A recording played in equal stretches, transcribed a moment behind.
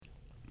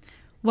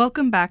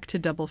Welcome back to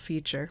Double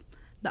Feature,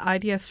 the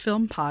IDS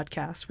film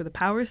podcast where the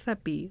powers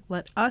that be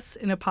let us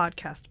in a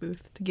podcast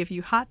booth to give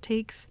you hot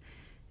takes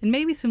and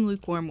maybe some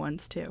lukewarm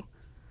ones too.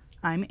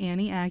 I'm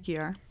Annie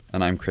Aguiar.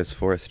 And I'm Chris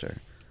Forrester.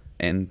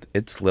 And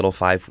it's Little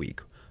 5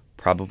 week,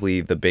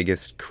 probably the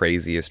biggest,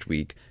 craziest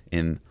week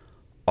in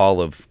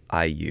all of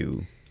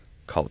IU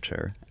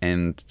culture.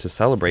 And to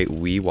celebrate,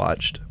 we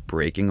watched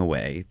Breaking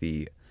Away,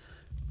 the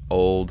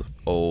old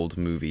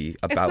movie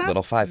about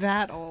Little 5. It's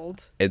not that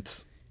old.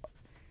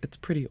 It's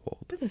pretty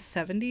old. It's the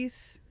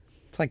 70s.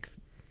 It's like,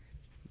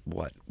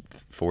 what,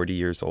 40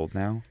 years old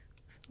now?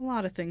 A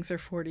lot of things are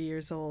 40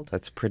 years old.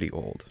 That's pretty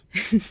old.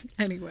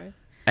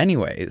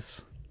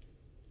 Anyways,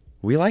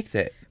 we liked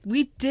it.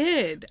 we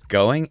did.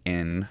 Going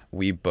in,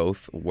 we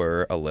both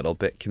were a little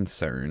bit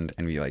concerned,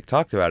 and we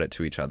talked about it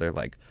to each other,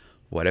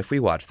 what if we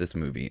watch this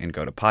movie and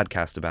go to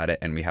podcast about it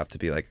and we have to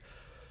be like,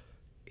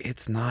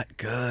 it's not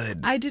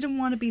good. I didn't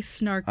want to be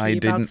snarky I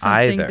about didn't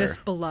something either. this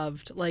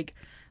beloved.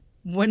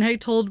 When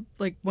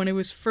it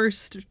was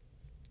first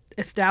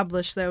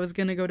established that I was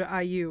going to go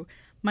to IU,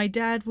 my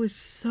dad was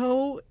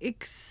so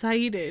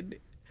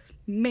excited,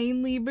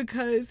 mainly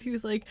because he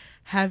was like,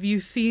 have you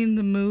seen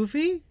the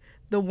movie?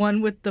 The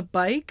one with the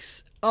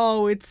bikes?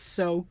 Oh, it's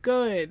so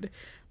good.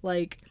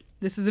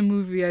 This is a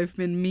movie I've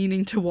been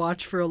meaning to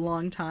watch for a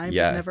long time.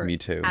 Yeah, but never me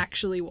too.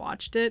 actually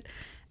watched it.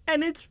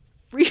 And it's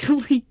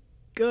really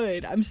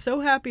good. I'm so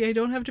happy I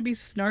don't have to be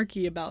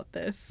snarky about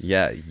this.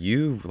 Yeah,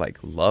 you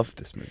loved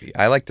this movie.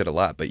 I liked it a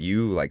lot, but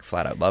you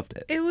flat out loved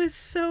it. It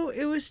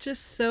was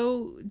just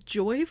so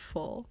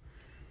joyful.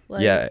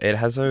 Yeah, it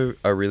has a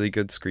really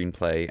good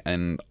screenplay,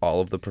 and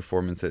all of the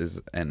performances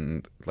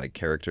and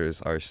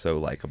characters are so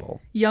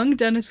likable. Young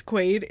Dennis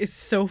Quaid is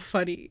so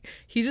funny.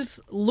 He just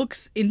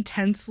looks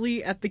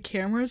intensely at the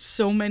camera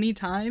so many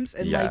times,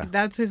 and Yeah.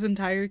 that's his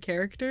entire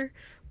character.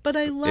 But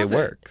I love it. It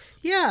works.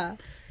 Yeah.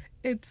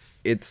 It's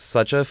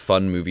Such a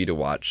fun movie to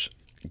watch,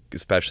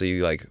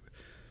 especially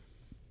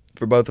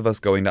for both of us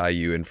going to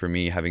IU and for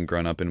me having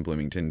grown up in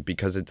Bloomington,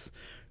 because it's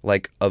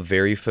a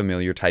very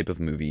familiar type of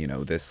movie,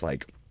 this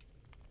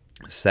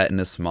set in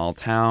a small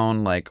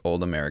town,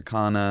 old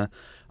Americana,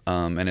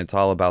 and it's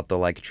all about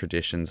the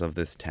traditions of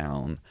this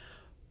town.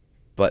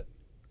 But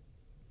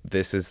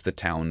this is the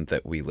town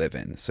that we live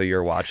in. So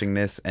you're watching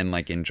this and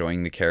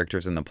enjoying the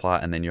characters and the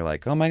plot, and then you're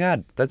like, oh my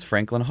god, that's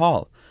Franklin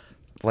Hall.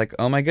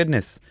 Oh my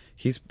goodness,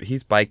 he's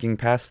biking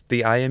past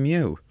the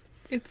IMU.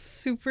 It's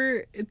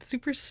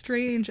super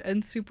strange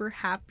and super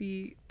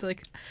happy.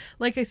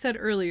 Like I said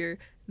earlier,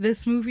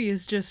 this movie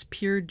is just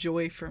pure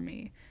joy for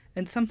me.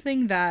 And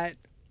something that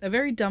a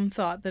very dumb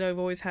thought that I've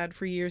always had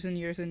for years and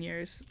years and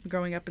years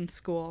growing up in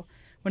school.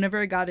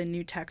 Whenever I got a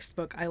new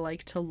textbook, I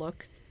liked to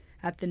look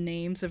at the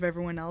names of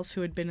everyone else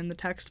who had been in the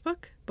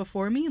textbook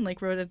before me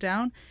and wrote it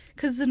down,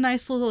 because it's a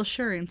nice little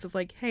assurance of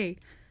hey,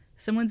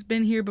 someone's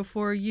been here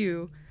before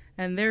you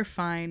and they're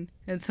fine,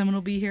 and someone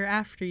will be here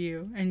after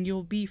you and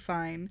you'll be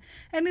fine.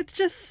 And it's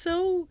just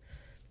so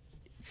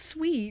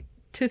sweet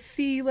to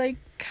see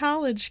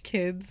college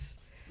kids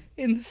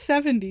in the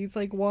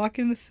 70s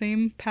walking the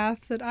same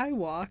path that I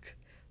walk.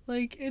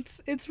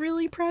 It's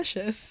really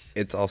precious.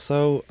 It's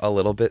also a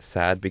little bit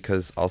sad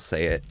because I'll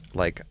say it,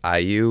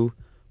 IU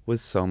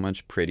was so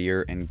much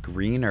prettier and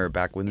greener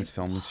back when this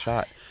film was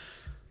shot.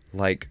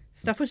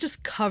 Stuff was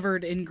just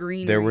covered in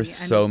greenery. There were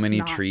so many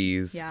not,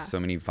 trees, yeah.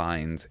 so many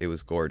vines. It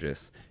was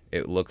gorgeous.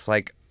 It looks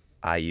like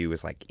IU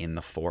is in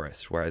the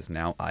forest, whereas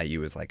now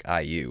IU is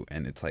IU,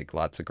 and it's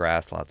lots of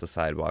grass, lots of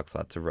sidewalks,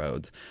 lots of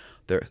roads.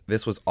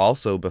 This was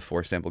also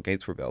before Sample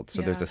Gates were built,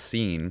 so there's a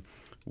scene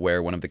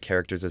where one of the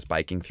characters is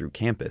biking through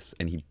campus,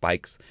 and he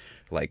bikes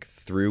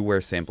through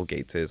where Sample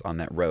Gates is on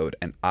that road,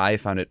 and I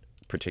found it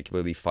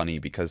particularly funny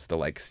because the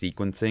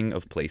sequencing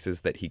of places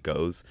that he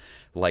goes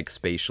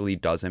spatially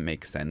doesn't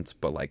make sense,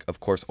 but of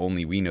course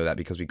only we know that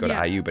because we go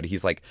to IU. But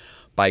he's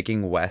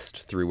biking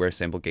west through where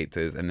Sample Gates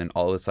is, and then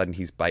all of a sudden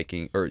he's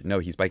biking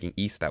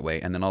east that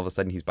way, and then all of a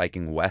sudden he's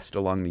biking west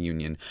along the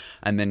Union,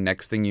 and then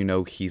next thing you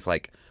know he's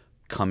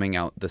coming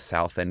out the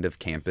south end of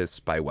campus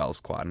by Wells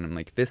Quad, and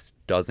I'm this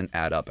doesn't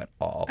add up at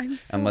all. I'm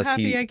so unless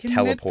happy he I can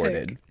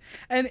teleported. nitpick.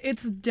 And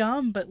it's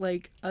dumb, but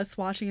us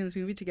watching this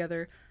movie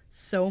together,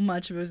 so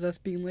much of it was us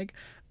being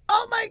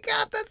oh my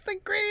god, that's the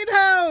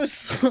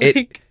greenhouse.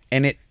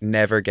 It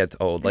never gets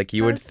old.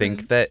 You would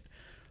think doesn't.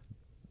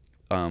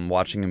 that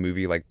watching a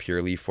movie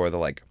purely for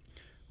the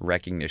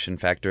recognition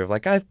factor of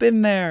I've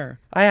been there,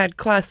 I had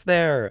class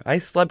there, I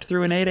slept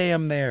through an 8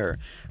 a.m. there,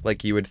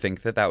 you would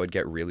think that would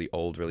get really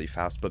old really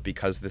fast, but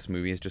because this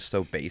movie is just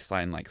so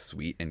baseline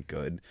sweet and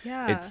good,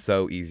 it's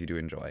so easy to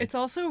enjoy. It's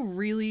also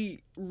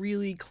really,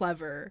 really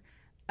clever,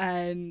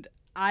 and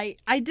I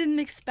didn't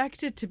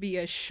expect it to be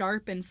as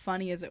sharp and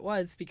funny as it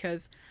was,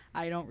 because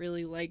I don't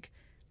really like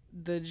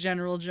the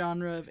general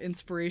genre of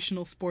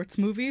inspirational sports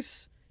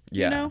movies,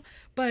 you know?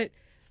 But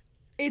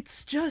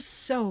it's just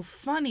so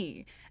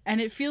funny, and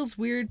it feels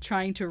weird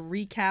trying to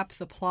recap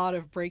the plot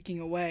of Breaking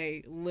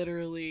Away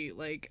literally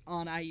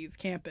on IU's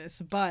campus,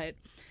 but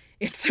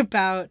It's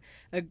about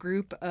a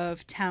group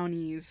of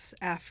townies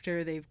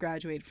after they've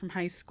graduated from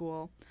high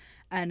school.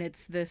 And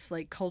it's this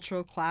like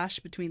cultural clash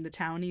between the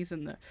townies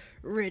and the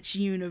rich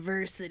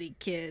university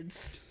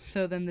kids.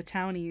 So then the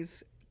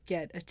townies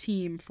get a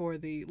team for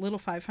the Little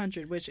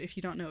 500, which, if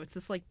you don't know, it's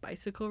this like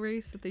bicycle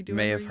race that they do.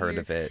 May every have heard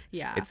year. of it.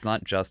 Yeah. It's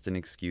not just an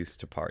excuse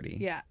to party.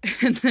 Yeah,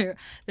 and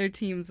their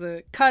team's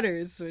the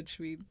Cutters, which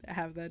we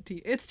have that team.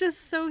 It's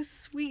just so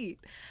sweet.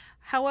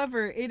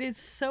 However, it is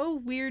so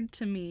weird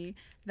to me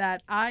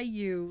that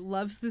IU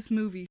loves this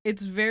movie.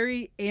 It's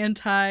very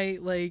anti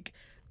like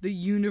the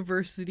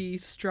university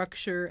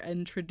structure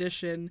and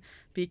tradition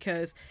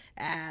because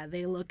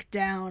they look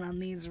down on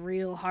these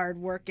real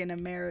hard-working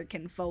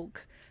American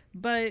folk.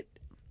 But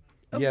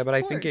yeah, but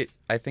course.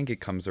 I think it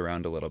comes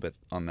around a little bit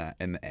on that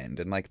in the end,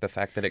 and like the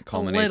fact that it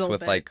culminates with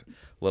bit. like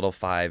Little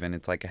Five and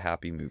it's like a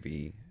happy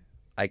movie.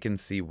 I can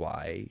see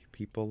why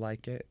people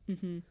like it.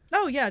 Mm-hmm.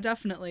 Oh yeah,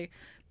 definitely.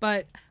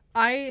 But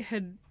I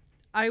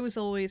was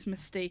always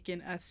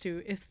mistaken as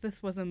to if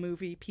this was a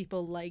movie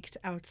people liked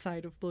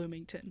outside of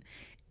Bloomington,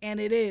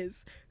 and it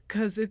is,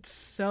 because it's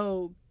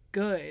so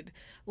good.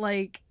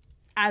 Like,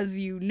 as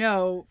you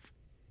know,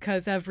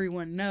 because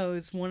everyone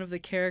knows, one of the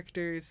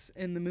characters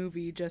in the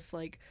movie just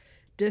like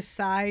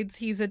decides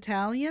he's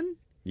Italian,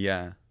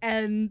 Yeah.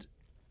 and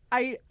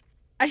I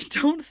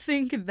don't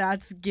think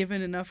that's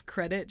given enough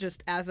credit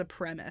just as a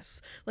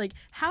premise. Like,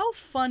 how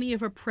funny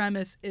of a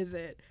premise is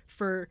it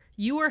for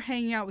you are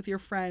hanging out with your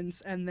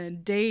friends and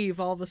then Dave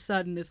all of a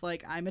sudden is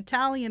like, I'm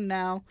Italian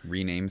now.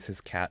 Renames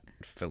his cat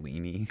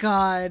Fellini.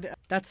 God,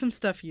 that's some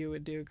stuff you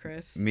would do,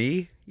 Chris.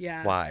 Me?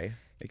 Yeah. Why?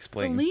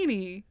 Explain.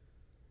 Fellini.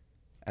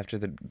 After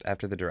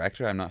the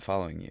director, I'm not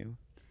following you.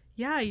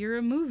 Yeah, you're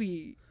a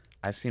movie.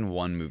 I've seen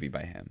one movie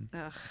by him.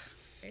 Ugh.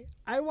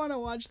 I want to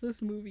watch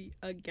this movie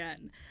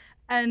again.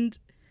 And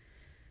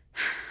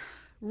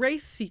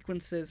race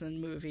sequences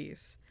in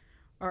movies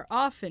are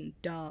often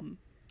dumb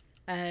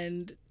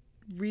and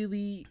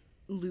really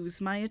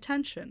lose my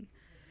attention.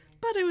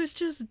 But it was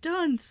just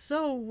done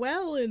so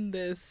well in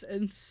this,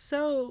 and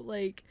so,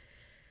 like,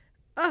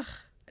 ugh.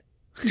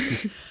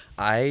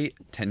 I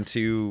tend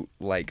to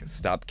like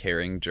stop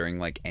caring during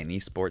like any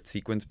sports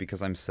sequence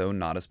because I'm so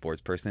not a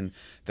sports person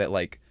that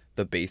like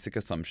the basic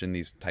assumption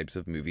these types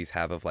of movies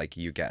have of like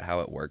you get how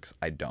it works,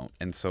 I don't.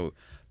 And so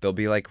they'll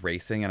be like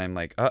racing and I'm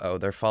like, uh-oh,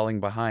 they're falling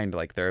behind,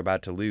 like they're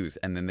about to lose,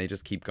 and then they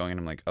just keep going and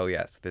I'm like, oh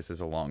yes, this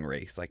is a long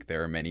race, like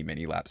there are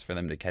many laps for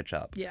them to catch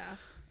up. Yeah.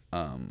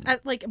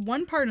 At like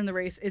one part in the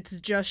race, it's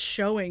just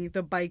showing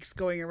the bikes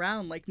going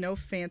around, like no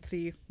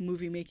fancy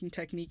movie making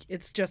technique.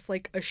 It's just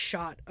like a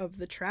shot of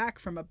the track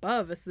from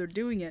above as they're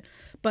doing it.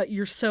 But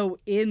you're so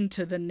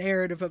into the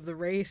narrative of the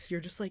race,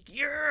 you're just like,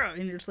 yeah,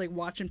 and you're just like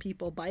watching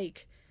people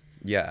bike.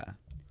 Yeah.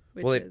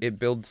 Well, it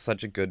builds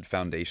such a good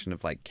foundation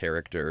of like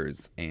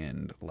characters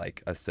and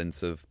like a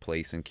sense of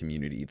place and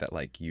community that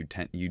like you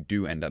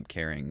do end up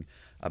caring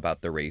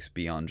about the race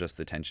beyond just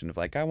the tension of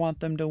like I want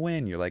them to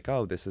win. You're like,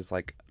 oh, this is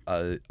like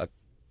a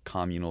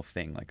communal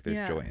thing. Like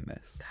there's joy in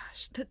this.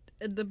 Gosh,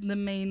 the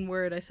main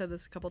word, I said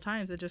this a couple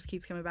times, it just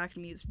keeps coming back to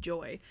me, is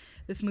joy.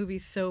 This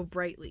movie's so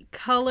brightly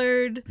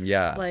colored.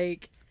 Yeah.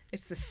 Like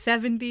it's the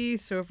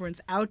 70s, so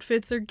everyone's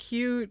outfits are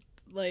cute.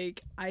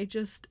 Like I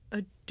just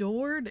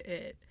adored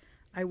it.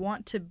 I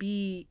want to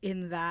be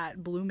in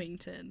that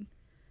Bloomington,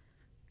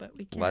 but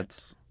we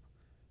can't.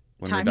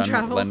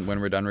 When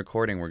we're done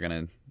recording, we're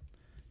gonna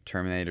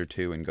Terminator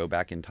 2 and go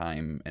back in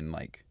time and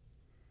like,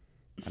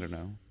 I don't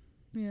know.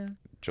 Yeah.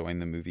 Join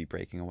the movie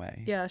breaking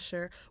away. Yeah,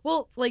 sure.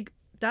 Well, like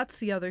that's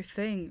the other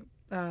thing.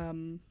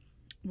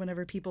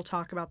 Whenever people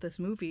talk about this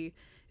movie,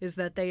 is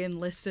that they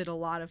enlisted a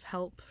lot of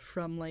help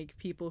from like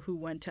people who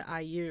went to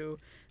IU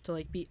to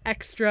like be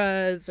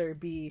extras or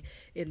be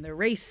in the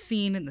race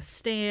scene in the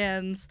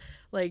stands.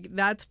 Like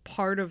that's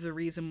part of the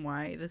reason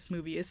why this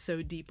movie is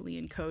so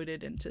deeply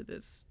encoded into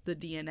the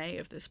DNA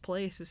of this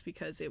place, is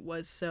because it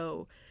was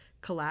so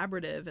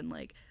collaborative, and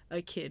like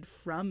a kid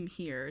from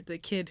here,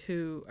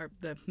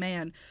 the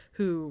man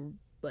who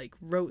like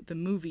wrote the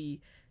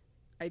movie,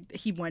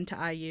 he went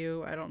to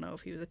IU. I don't know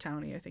if he was a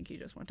townie. I think he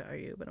just went to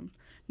IU, but I'm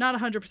not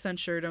 100%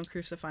 sure. Don't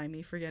crucify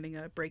me for getting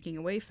a breaking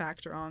away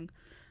fact wrong.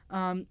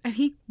 And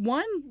he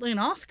won an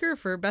Oscar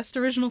for Best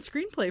Original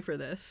Screenplay for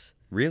this.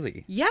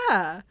 Really?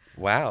 Yeah.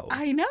 Wow.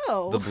 I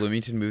know. The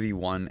Bloomington movie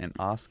won an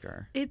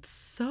Oscar. It's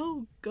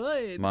so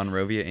good.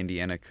 Monrovia,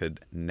 Indiana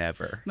could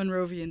never.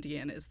 Monrovia,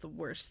 Indiana is the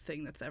worst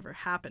thing that's ever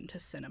happened to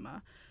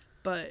cinema.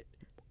 But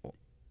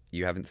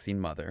you haven't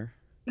seen Mother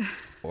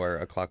or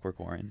A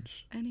Clockwork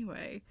Orange.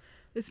 Anyway,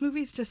 this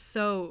movie's just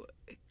so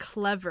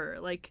clever.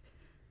 Like,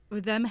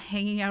 with them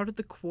hanging out at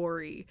the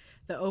quarry,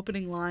 the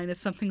opening line is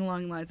something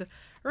along the lines of,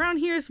 around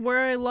here's where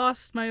I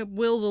lost my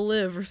will to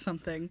live, or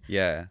something.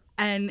 Yeah.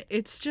 And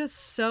it's just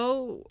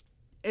so,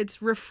 it's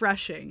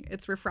refreshing.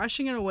 It's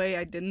refreshing in a way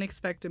I didn't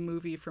expect a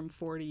movie from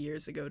 40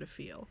 years ago to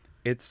feel.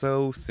 It's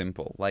so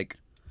simple. Like,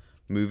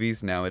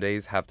 movies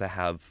nowadays have to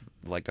have,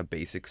 like, a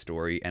basic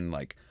story and,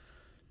 like,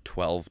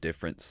 12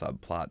 different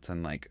subplots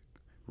and, like,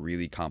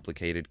 really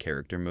complicated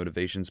character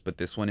motivations. But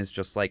this one is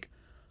just, like,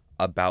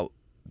 about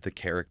the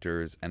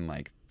characters and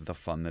like the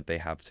fun that they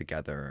have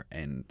together,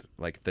 and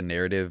like the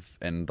narrative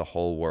and the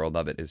whole world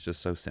of it is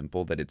just so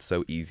simple that it's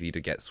so easy to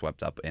get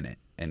swept up in it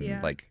and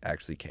Yeah. like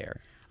actually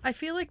care. I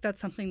feel like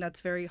that's something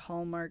that's very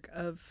hallmark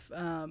of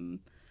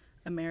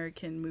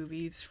American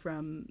movies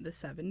from the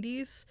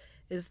 70s,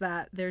 is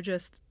that they're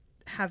just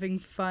having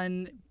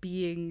fun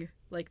being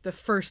like the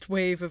first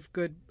wave of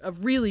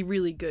really,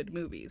 really good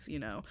movies, you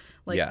know?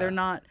 Like Yeah. they're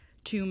not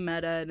too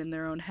meta and in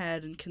their own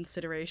head and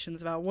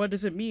considerations about what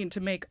does it mean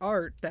to make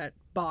art that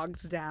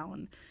bogs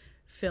down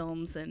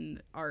films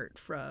and art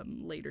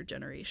from later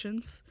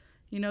generations.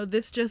 You know,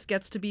 this just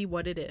gets to be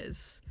what it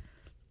is.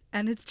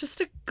 And it's just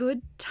a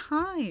good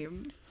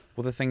time.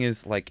 Well, the thing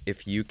is, like,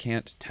 if you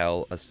can't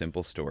tell a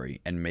simple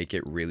story and make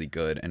it really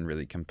good and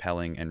really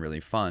compelling and really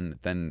fun,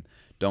 then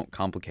don't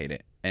complicate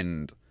it.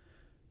 And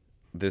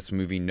this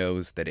movie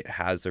knows that it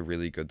has a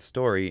really good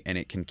story and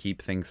it can keep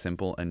things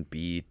simple and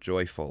be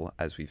joyful,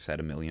 as we've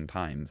said a million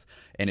times.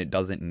 And it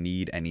doesn't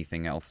need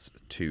anything else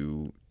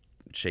to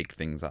shake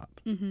things up.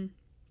 Mm-hmm.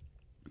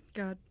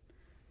 God,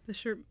 the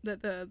shirt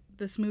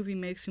this movie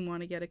makes me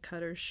want to get a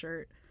Cutter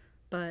shirt,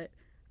 but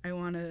I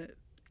want to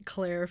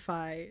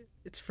clarify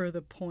it's for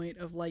the point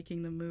of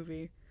liking the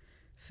movie,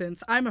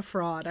 since I'm a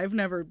fraud. I've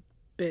never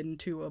been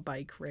to a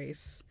bike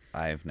race.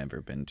 I've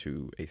never been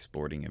to a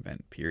sporting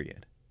event,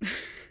 period.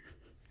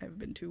 I've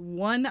been to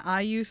one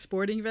IU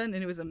sporting event,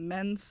 and it was a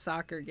men's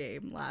soccer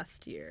game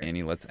last year.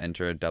 Annie, let's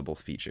enter a double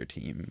feature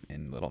team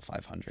in Little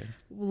 500.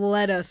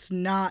 Let us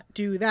not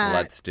do that.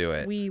 Let's do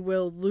it. We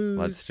will lose.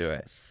 Let's do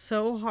it.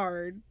 So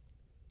hard.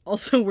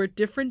 Also, we're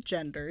different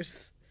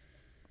genders.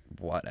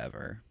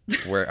 Whatever.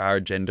 Where our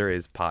gender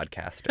is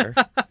podcaster.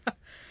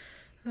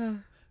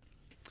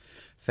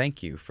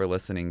 Thank you for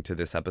listening to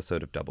this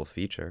episode of Double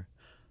Feature.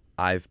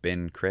 I've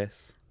been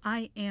Chris.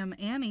 I am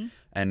Annie.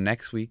 And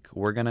next week,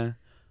 we're going to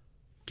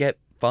get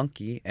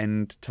funky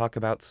and talk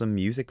about some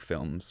music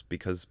films,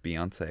 because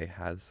Beyonce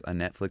has a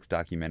Netflix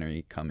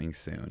documentary coming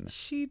soon.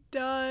 She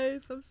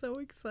does. I'm so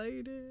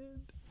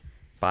excited.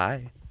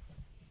 Bye.